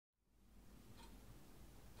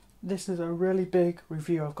This is a really big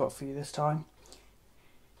review I've got for you this time.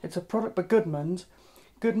 It's a product by Goodmans.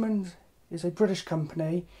 Goodmans is a British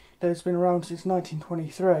company that has been around since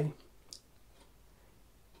 1923.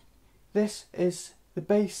 This is the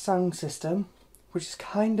bass sound system, which is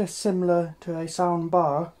kind of similar to a sound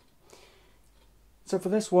bar. So for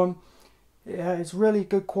this one, it's really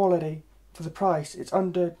good quality for the price. It's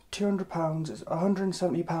under £200, it's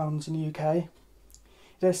 £170 in the UK.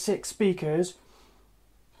 There's 6 speakers.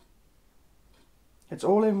 It's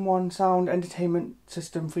all-in-one sound entertainment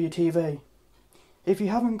system for your TV. If you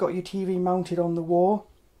haven't got your TV mounted on the wall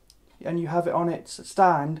and you have it on its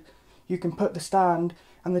stand, you can put the stand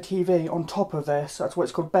and the TV on top of this. That's what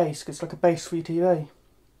it's called, base. It's like a base for your TV.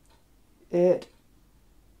 It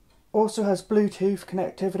also has Bluetooth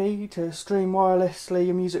connectivity to stream wirelessly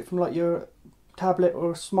your music from like your tablet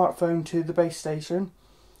or smartphone to the base station.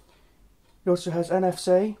 It also has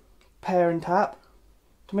NFC, pair and tap,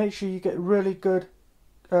 to make sure you get really good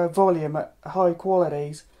volume at high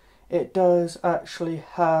qualities. It does actually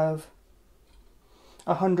have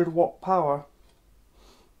 100 watt power,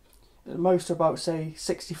 at most about say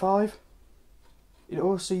 65. It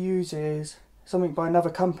also uses something by another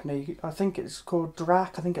company, I think it's called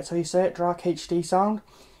Dirac, I think that's how you say it, Dirac HD Sound,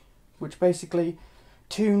 which basically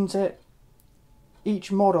tunes it, each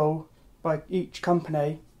model by each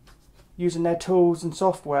company, using their tools and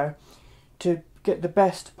software to get the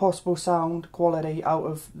best possible sound quality out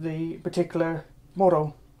of the particular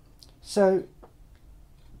model. So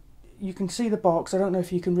you can see the box. I don't know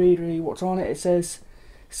if you can read really what's on it. It says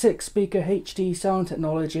 6-speaker HD sound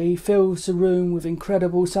technology fills the room with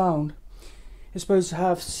incredible sound. It's supposed to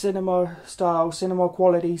have cinema style, cinema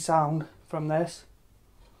quality sound from this.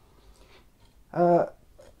 It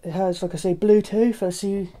has, like I say, Bluetooth. Let's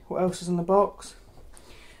see what else is in the box.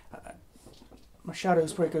 My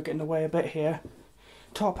shadow's probably going to get in the way a bit here.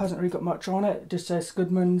 Top hasn't really got much on it. It just says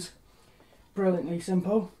Goodmans. Brilliantly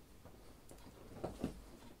simple.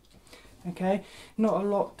 Okay, not a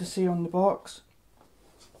lot to see on the box.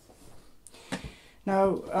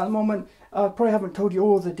 Now, at the moment, I probably haven't told you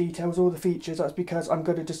all the details, all the features. That's because I'm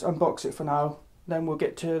going to just unbox it for now. Then we'll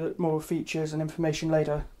get to more features and information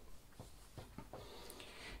later.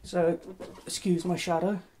 So, excuse my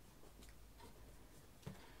shadow.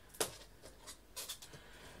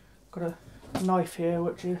 Got a knife here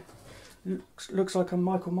which looks like a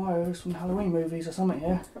Michael Myers from the Halloween movies or something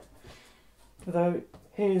here. Although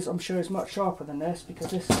his, I'm sure, is much sharper than this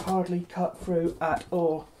because this is hardly cut through at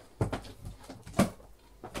all.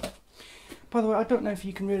 By the way, I don't know if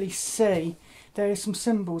you can really see, there is some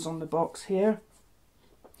symbols on the box here.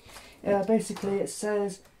 Basically it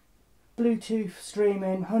says Bluetooth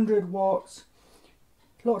streaming, 100 watts,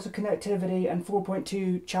 lots of connectivity and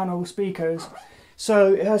 4.2 channel speakers.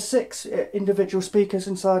 So it has 6 individual speakers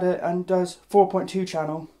inside it and does 4.2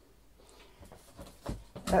 channel.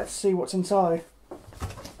 Let's see what's inside.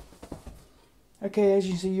 Okay, as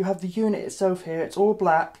you see, you have the unit itself here. It's all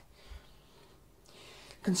black.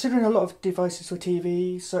 Considering a lot of devices for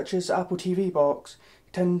TV, such as Apple TV box,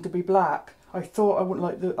 tend to be black, I thought I wouldn't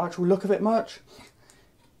like the actual look of it much.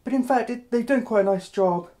 But in fact, they've done quite a nice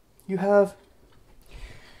job. You have,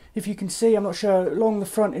 if you can see, I'm not sure, along the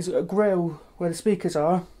front is a grille where the speakers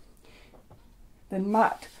are. Then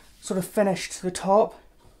matte sort of finished to the top.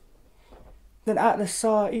 Then at the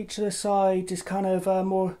side, each of the sides is kind of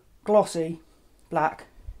more glossy black.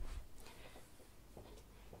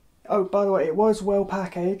 Oh, by the way, it was well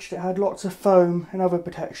packaged. It had lots of foam and other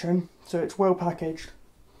protection, so it's well packaged.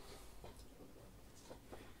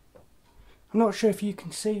 I'm not sure if you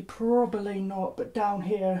can see, probably not, but down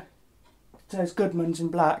here it says Goodmans in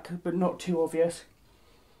black, but not too obvious.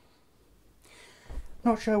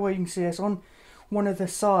 Not sure where you can see this. On one of the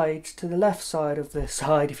sides, to the left side of the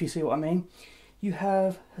side, if you see what I mean, you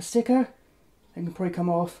have a sticker. It can probably come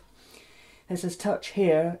off. It says touch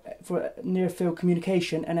here for near field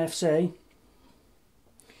communication, NFC.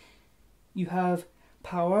 You have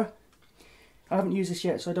power. I haven't used this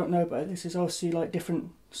yet, so I don't know, but this is obviously like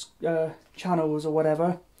different channels or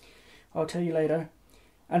whatever. I'll tell you later.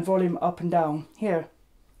 And volume up and down here.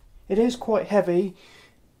 It is quite heavy,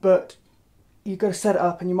 but you've got to set it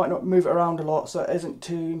up and you might not move it around a lot, so it isn't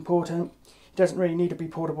too important. It doesn't really need to be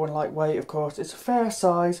portable and lightweight, of course. It's a fair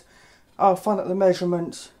size. I'll find out the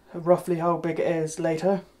measurements of roughly how big it is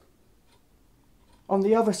later. On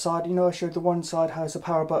the other side, you know, I showed the one side has a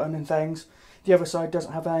power button and things. The other side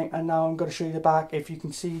doesn't have any, and now I'm going to show you the back. If you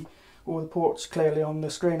can see all the ports clearly on the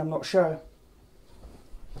screen, I'm not sure.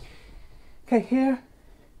 Okay, here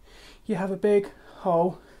you have a big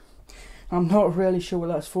hole. I'm not really sure what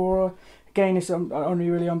that's for. Again, I'm only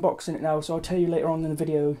really unboxing it now, so I'll tell you later on in the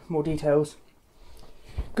video more details.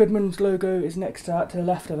 Goodmans logo is next to that, to the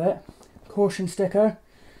left of it. Caution sticker,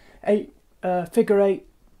 figure 8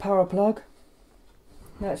 power plug.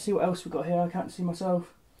 Let's see what else we've got here, I can't see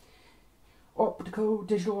myself. Digital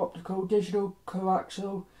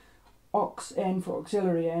coaxial, aux in for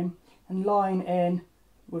auxiliary in, and line in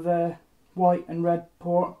with a white and red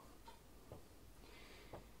port.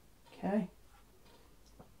 Okay,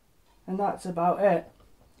 and that's about it.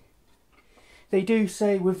 They do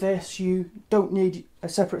say with this you don't need a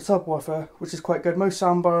separate subwoofer, which is quite good. Most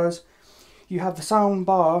soundbars, you have the sound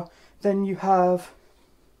bar, then you have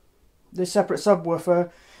the separate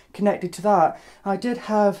subwoofer connected to that. I did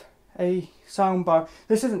have a soundbar.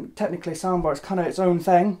 This isn't technically a soundbar, it's kind of its own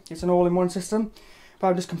thing. It's an all-in-one system, but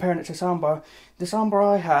I'm just comparing it to a soundbar. The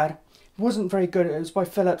soundbar I had wasn't very good. It was by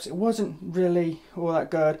Philips. It wasn't really all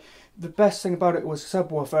that good. The best thing about it was the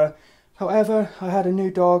subwoofer. However, I had a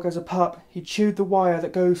new dog as a pup. He chewed the wire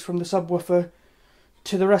that goes from the subwoofer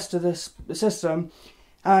to the rest of the system,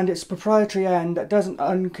 and it's a proprietary end that doesn't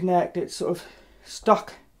unconnect. It's sort of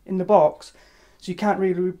stuck in the box, so you can't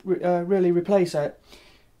really replace it.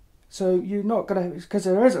 So you're not going to, because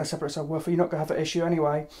there isn't a separate subwoofer, you're not going to have an issue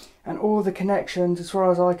anyway. And all the connections, as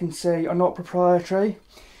far as I can see, are not proprietary.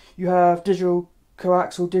 You have digital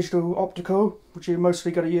coaxial, digital optical, which you're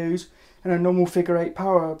mostly going to use, and a normal figure 8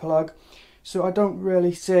 power plug. So I don't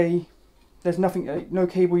really see, there's nothing, no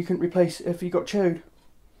cable you couldn't replace if you got chewed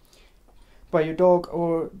by your dog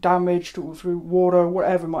or damaged or through water,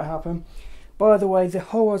 whatever might happen. By the way, the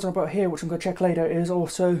hole I was on about here, which I'm going to check later, is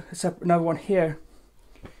also another one here.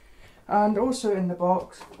 And also in the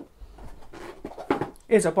box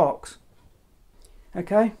is a box.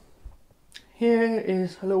 Okay, here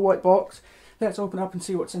is a little white box. Let's open up and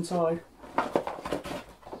see what's inside.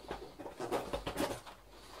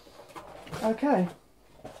 Okay,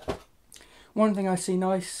 one thing I see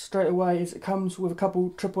nice straight away is it comes with a couple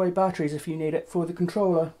AAA batteries if you need it for the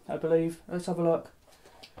controller, I believe. Let's have a look.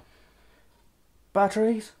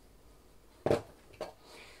 Batteries,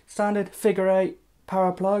 standard figure 8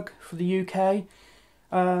 power plug for the UK.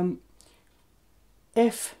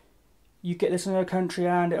 If you get this in another country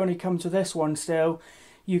and it only comes with this one still,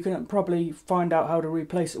 you can probably find out how to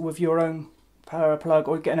replace it with your own power plug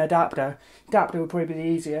or get an adapter. Adapter would probably be the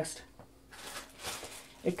easiest.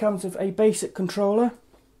 It comes with a basic controller.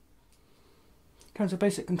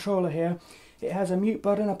 Here. It has a mute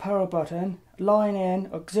button, a power button, line in,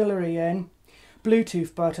 auxiliary in,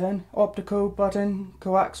 Bluetooth button, optical button,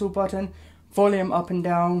 coaxial button, volume up and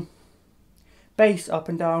down, bass up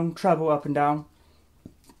and down, treble up and down,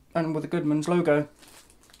 and with the Goodmans logo.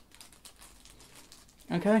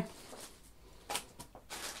 Okay.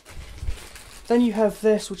 Then you have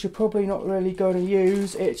this, which you're probably not really going to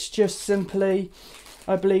use. It's just simply,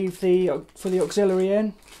 I believe, for the auxiliary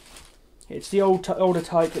in. It's the older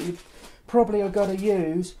type that you probably are going to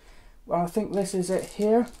use. Well, I think this is it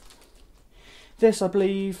here. This, I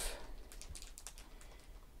believe,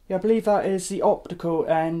 yeah, I believe that is the optical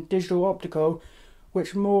and digital optical,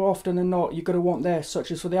 which more often than not you're going to want this, such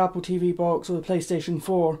as for the Apple TV box or the PlayStation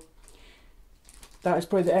 4. That is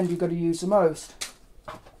probably the end you're going to use the most.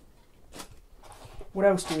 What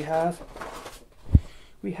else do we have?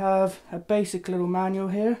 We have a basic little manual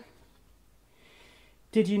here.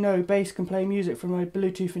 Did you know bass can play music from a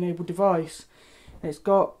Bluetooth enabled device? It's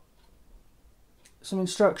got some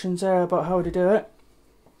instructions there about how to do it.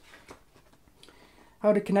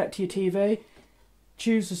 How to connect to your TV.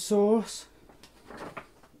 Choose the source.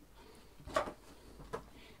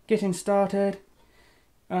 Getting started.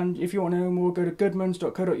 And if you want to know more, go to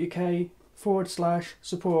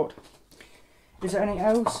goodmans.co.uk/support. Is there anything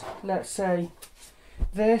else? Let's say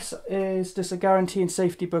this is just a guarantee and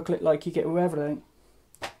safety booklet like you get with everything.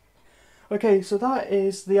 Okay, so that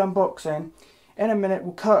is the unboxing. In a minute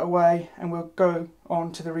we'll cut away and we'll go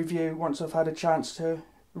on to the review once I've had a chance to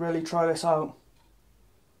really try this out.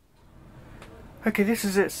 Okay, this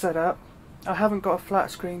is it set up. I haven't got a flat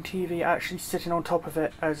screen TV actually sitting on top of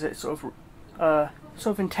it as it's sort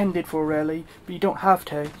of intended for really, but you don't have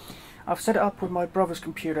to. I've set it up with my brother's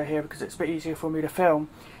computer here because it's a bit easier for me to film,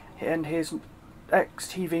 and his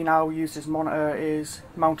XTV now used as monitor is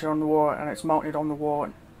mounted on the wall, and it's mounted on the wall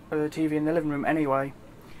of the TV in the living room anyway.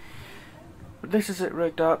 But this is it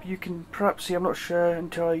rigged up. You can perhaps see, I'm not sure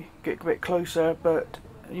until I get a bit closer, but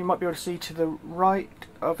you might be able to see to the right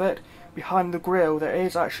of it, behind the grill, there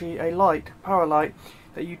is actually a light, power light,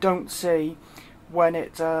 that you don't see when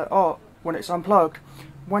it's unplugged.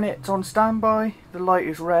 When it's on standby, the light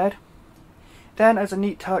is red. Then, as a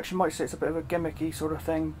neat touch, you might say it's a bit of a gimmicky sort of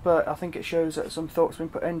thing, but I think it shows that some thought's been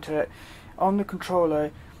put into it. on the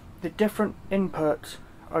controller, the different inputs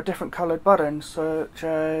are different coloured buttons, such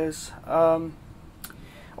as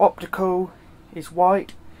optical is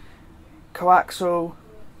white, coaxial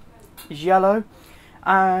is yellow,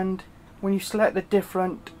 and when you select the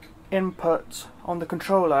different inputs on the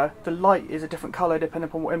controller, the light is a different colour depending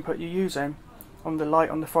upon what input you're using. On the light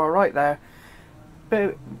on the far right there,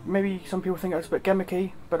 but maybe some people think it's a bit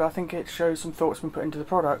gimmicky, but I think it shows some thought's been put into the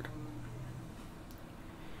product.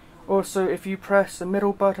 Also, if you press the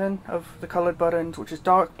middle button of the coloured buttons, which is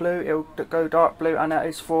dark blue, it will go dark blue, and that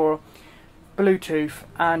is for Bluetooth,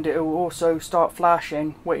 and it will also start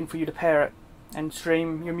flashing, waiting for you to pair it and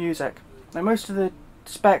stream your music. Now, most of the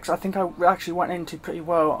specs I think I actually went into pretty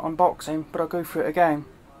well unboxing, but I'll go through it again.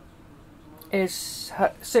 Is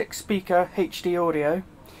 6 speaker HD audio,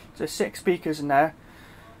 so 6 speakers in there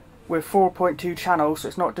with 4.2 channels, so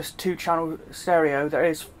it's not just 2 channel stereo, there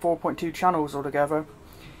is 4.2 channels altogether.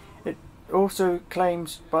 It also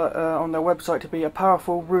claims on their website to be a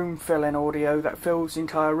powerful room filling audio that fills the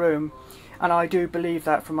entire room, and I do believe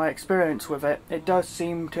that from my experience with it. It does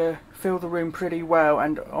seem to fill the room pretty well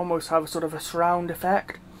and almost have a sort of a surround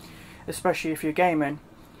effect, especially if you're gaming.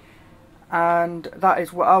 And that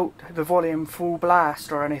is without the volume full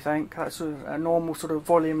blast or anything. That's a normal sort of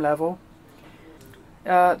volume level.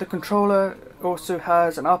 The controller also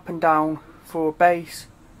has an up and down for bass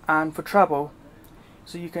and for treble,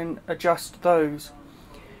 so you can adjust those.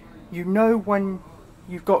 You know when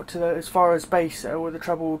you've got to as far as bass or the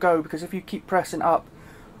treble will go, because if you keep pressing up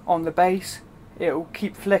on the bass, it will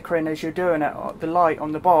keep flickering as you're doing it, the light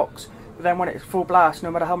on the box. But then when it's full blast,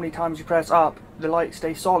 no matter how many times you press up, the light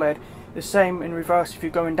stays solid. The same in reverse if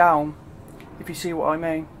you're going down, if you see what I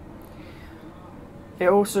mean. It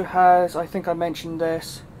also has, I think I mentioned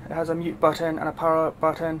this, it has a mute button and a power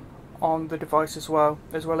button on the device as well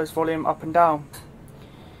as volume up and down.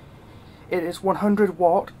 It is 100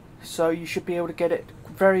 watt, so you should be able to get it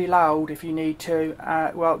very loud if you need to,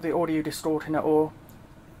 without the audio distorting at all.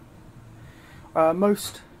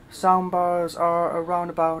 Most soundbars are around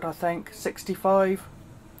about, I think, 65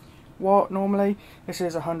 watt normally. This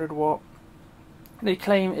is 100 watt. They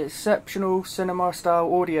claim exceptional cinema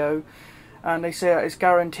style audio, and they say that it's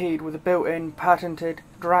guaranteed with a built-in patented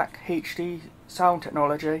Dirac HD Sound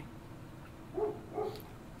technology.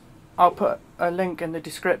 I'll put a link in the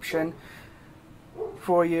description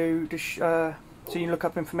for you to so you can look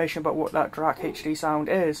up information about what that Dirac HD Sound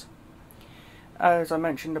is. As I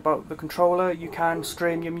mentioned about the controller, you can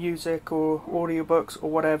stream your music or audiobooks or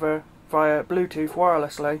whatever via Bluetooth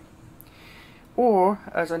wirelessly. Or,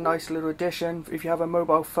 as a nice little addition, if you have a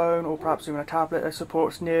mobile phone or perhaps even a tablet that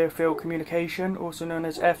supports near field communication, also known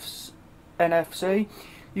as NFC,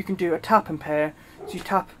 you can do a tap and pair. So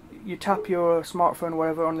you tap your smartphone or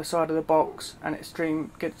whatever on the side of the box, and it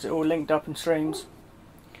gets it all linked up and streams.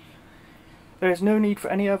 There is no need for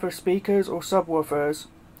any other speakers or subwoofers.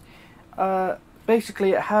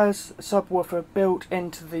 Basically, it has a subwoofer built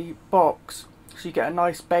into the box, so you get a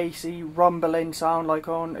nice bassy, rumbling sound like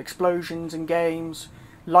on explosions in games,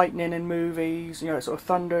 lightning in movies, you know, sort of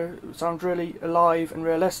thunder. It sounds really alive and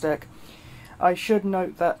realistic. I should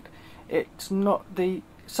note that it's not the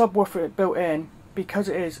subwoofer built in, because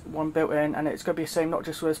it is one built in, and it's going to be the same not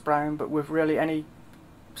just with this brand but with really any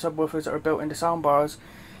subwoofers that are built into soundbars.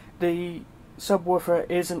 The subwoofer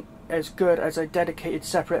isn't as good as a dedicated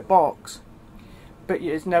separate box, but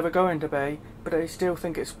it's never going to be, but I still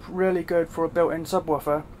think it's really good for a built-in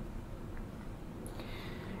subwoofer.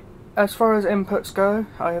 As far as inputs go,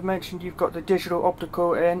 I have mentioned you've got the digital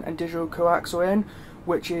optical in and digital coaxial in,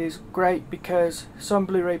 which is great because some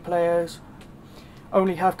Blu-ray players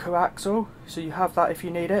only have coaxial, so you have that if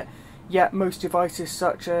you need it, yet most devices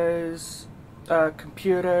such as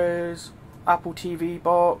computers, Apple TV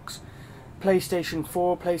box, PlayStation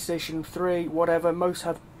 4, PlayStation 3, whatever, most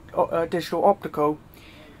have digital optical,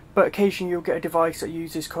 but occasionally you'll get a device that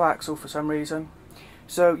uses coaxial for some reason.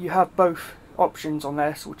 So you have both options on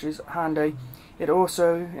this, which is handy. It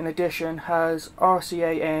also, in addition, has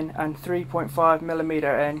RCA in and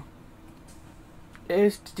 3.5mm in. It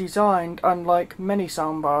is designed, unlike many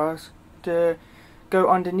soundbars, to go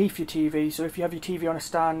underneath your TV, so if you have your TV on a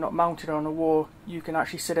stand not mounted on a wall, you can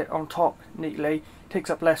actually sit it on top neatly. It takes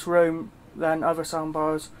up less room than other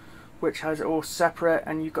soundbars, which has it all separate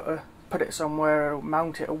and you've got to put it somewhere or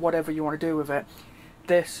mount it or whatever you want to do with it.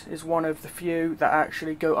 This is one of the few that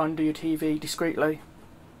actually go under your TV discreetly.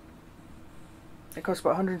 It costs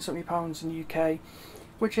about £170 in the UK,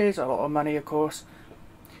 which is a lot of money of course,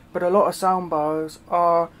 but a lot of soundbars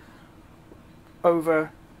are over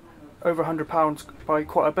 £100 by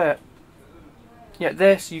quite a bit. Yet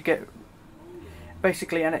this you get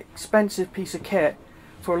basically an expensive piece of kit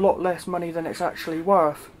for a lot less money than it's actually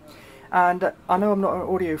worth. And I know I'm not an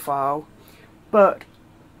audiophile, but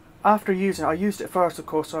after using it, I used it first of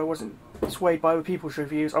course, so I wasn't swayed by other people's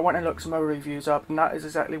reviews. I went and looked some other reviews up, and that is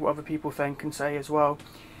exactly what other people think and say as well.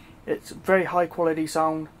 It's very high quality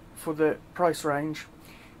sound for the price range,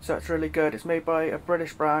 so it's really good. It's made by a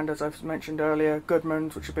British brand, as I've mentioned earlier,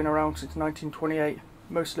 Goodmans, which have been around since 1928.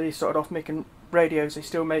 Mostly started off making radios. They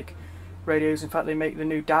still make radios. In fact, they make the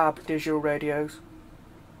new DAB digital radios.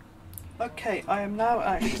 Okay, I am now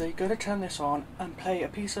actually going to turn this on and play a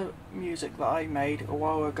piece of music that I made a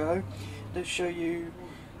while ago to show you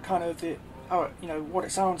kind of the, you know, what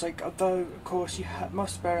it sounds like. Although, of course, you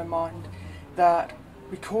must bear in mind that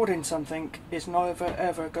recording something is never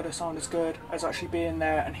ever going to sound as good as actually being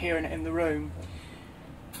there and hearing it in the room.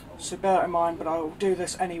 So bear it in mind, but I'll do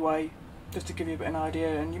this anyway, just to give you a bit of an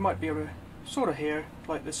idea, and you might be able to sort of hear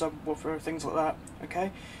like the subwoofer, things like that.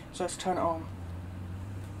 Okay, so let's turn it on.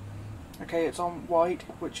 Okay, it's on white,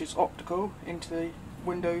 which is optical, into the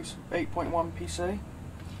Windows 8.1 PC.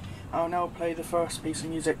 I'll now play the first piece of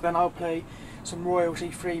music, then I'll play some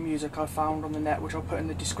royalty-free music I found on the net, which I'll put in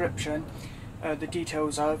the description, the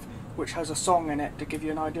details of, which has a song in it to give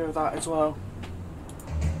you an idea of that as well.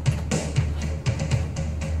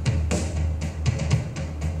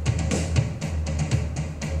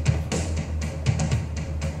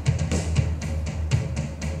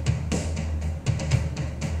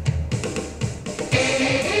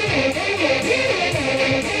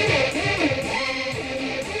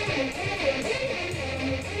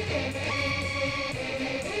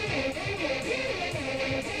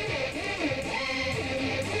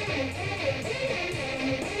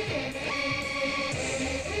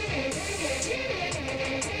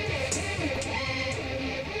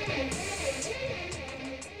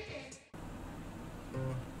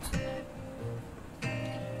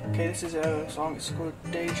 Okay, this is a song, it's called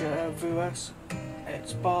Deja Vues.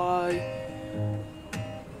 It's by,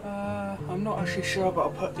 I'm not actually sure, but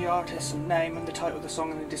I'll put the artist's name and the title of the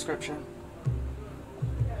song in the description.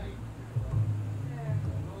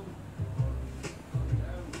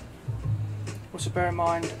 Also bear in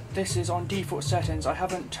mind, this is on default settings. I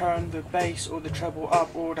haven't turned the bass or the treble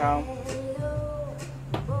up or down.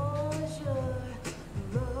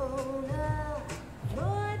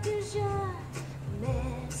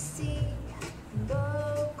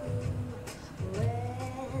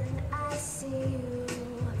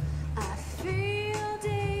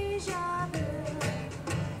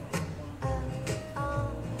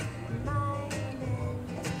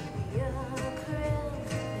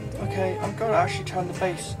 Okay, I'm going to actually turn the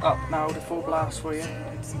bass up now to full blast for you.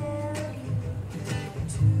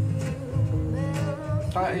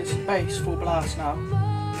 That is bass full blast now.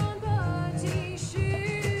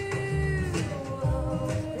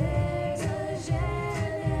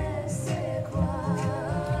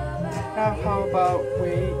 Now how about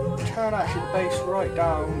we turn actually the bass right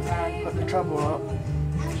down and put the treble up.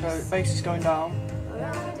 So the bass is going down.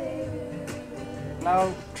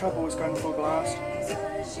 Now treble is going full blast.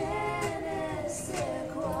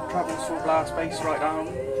 Treble's full blast, bass right down.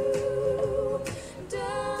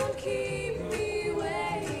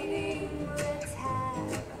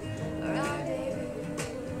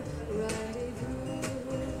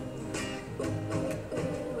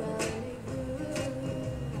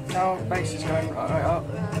 Now bass is going right up.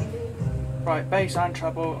 Right, bass and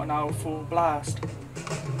treble are now full blast.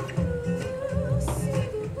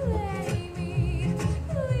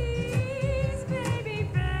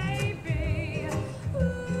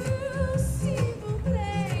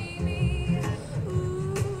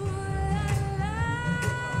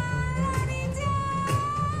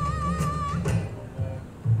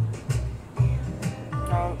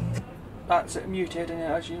 That's it muted, and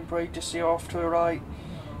as you can probably just see off to the right,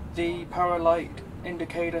 the power light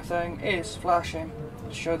indicator thing is flashing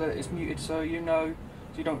to show that it's muted, so you know,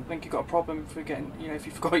 so you don't think you've got a problem for getting, you know, if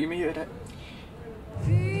you forgot you muted it.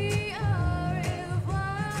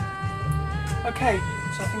 Okay,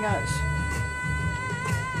 so I think that's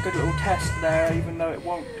a good little test there, even though it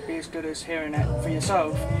won't be as good as hearing it for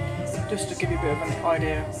yourself, just to give you a bit of an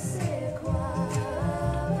idea.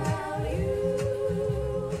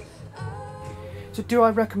 So do I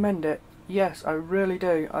recommend it? Yes, I really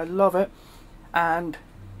do. I love it, and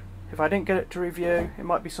if I didn't get it to review, it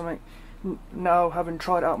might be something now, having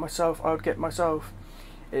tried it out myself, I would get myself.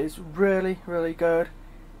 It is really, really good.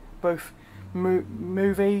 Both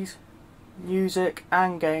movies, music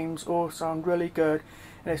and games all sound really good,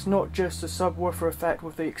 and it's not just a subwoofer effect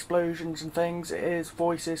with the explosions and things, it is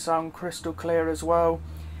voices sound crystal clear as well.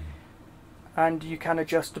 and you can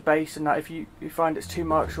adjust the bass and that if you find it's too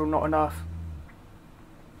much or not enough.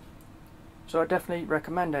 So I definitely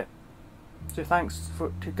recommend it. So thanks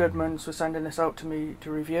to Goodmans for sending this out to me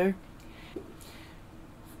to review.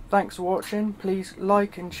 Thanks for watching. Please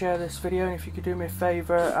like and share this video, and if you could do me a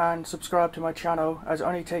favour and subscribe to my channel, as it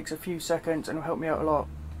only takes a few seconds and will help me out a lot.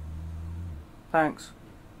 Thanks.